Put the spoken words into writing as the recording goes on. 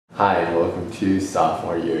Hi, and welcome to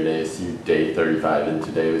Sophomore Year at ASU Day 35, and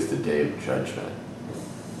today was the Day of Judgment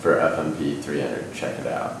for FMP 300. Check it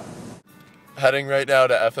out. Heading right now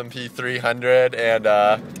to FMP 300, and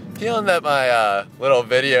feeling that my little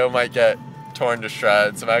video might get torn to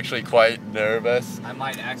shreds. I'm actually quite nervous. I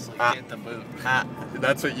might actually get the boot.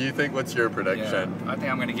 That's what you think? What's your prediction? Yeah, I think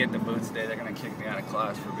I'm going to get the boot today. They're going to kick me out of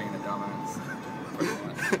class for being a dumbass.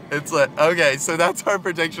 It's like, okay, so that's our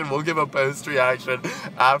prediction. We'll give a post reaction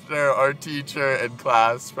after our teacher in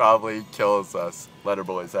class probably kills us. Letter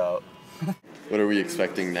boys out. What are we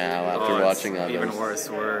expecting now after watching others? Even worse.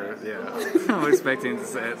 I'm expecting to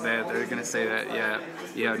say that they're going to say that, yeah,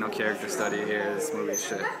 you have no character study here. This movie's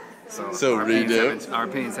shit. So our redo? Our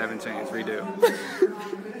opinions haven't changed. Redo.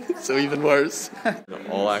 So even worse. In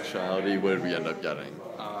all actuality, what did we end up getting?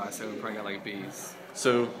 I said we probably got like B's.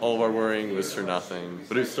 So all of our worrying was for nothing,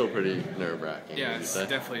 but it was still pretty nerve-wracking. Yeah, it's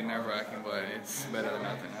definitely nerve-wracking, but it's better than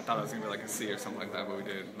nothing. I thought it was going to be like a C or something like that, but we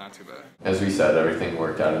did not too bad. As we said, everything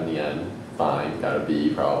worked out in the end. Fine, got a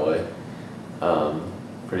B probably.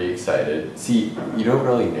 Pretty excited. See, you don't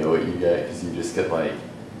really know what you get because you just get like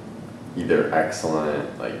either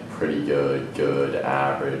excellent, like pretty good, good,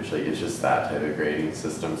 average. Like it's just that type of grading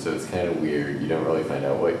system, so it's kind of weird. You don't really find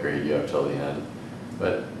out what grade you have till the end,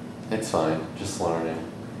 but it's fine, just learning.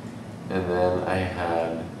 And then I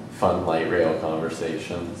had fun light rail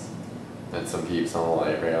conversations. Met some peeps on the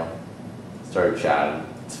light rail. Started chatting.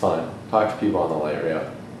 It's fun. Talk to people on the light rail.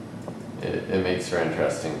 It makes for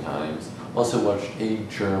interesting times. Also watched a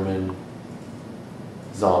German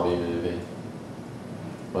zombie movie.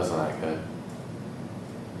 Wasn't that good.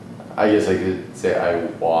 I guess I could say I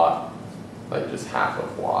just half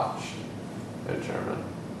of watched a German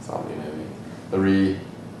zombie movie.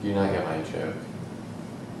 Do you not get my joke?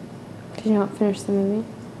 Did you not finish the movie?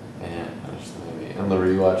 I didn't finish the movie. And the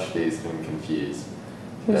rewatch Dazed and Confused.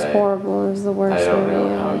 It was horrible. It was the worst movie. I don't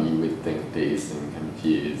know how you would think Dazed and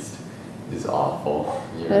Confused is awful.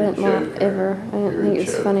 You're I didn't laugh ever. I didn't think it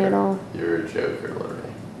was funny at all. You're a joker, Lori.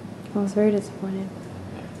 I was very disappointed.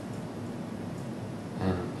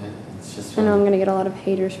 Yeah. And it's just I know I'm going to get a lot of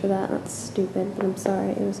haters for that. That's stupid, but I'm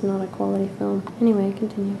sorry. It was not a quality film. Anyway,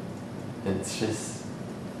 continue. It's just...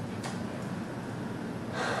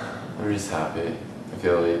 I'm just happy. I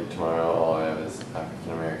feel like tomorrow all I have is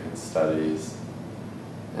African American studies.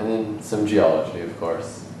 And then some geology, of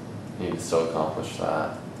course. I need to still accomplish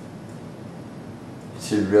that. It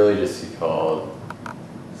should really just be called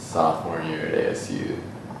Sophomore Year at ASU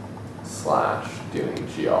 / doing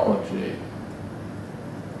geology.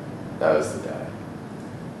 That was the day.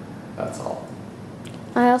 That's all.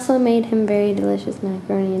 I also made him very delicious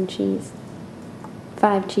macaroni and cheese.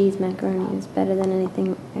 5 cheese macaroni is better than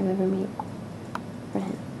anything I've ever made for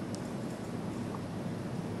him.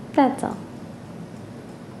 That's all.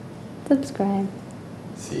 Subscribe.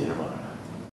 See you tomorrow.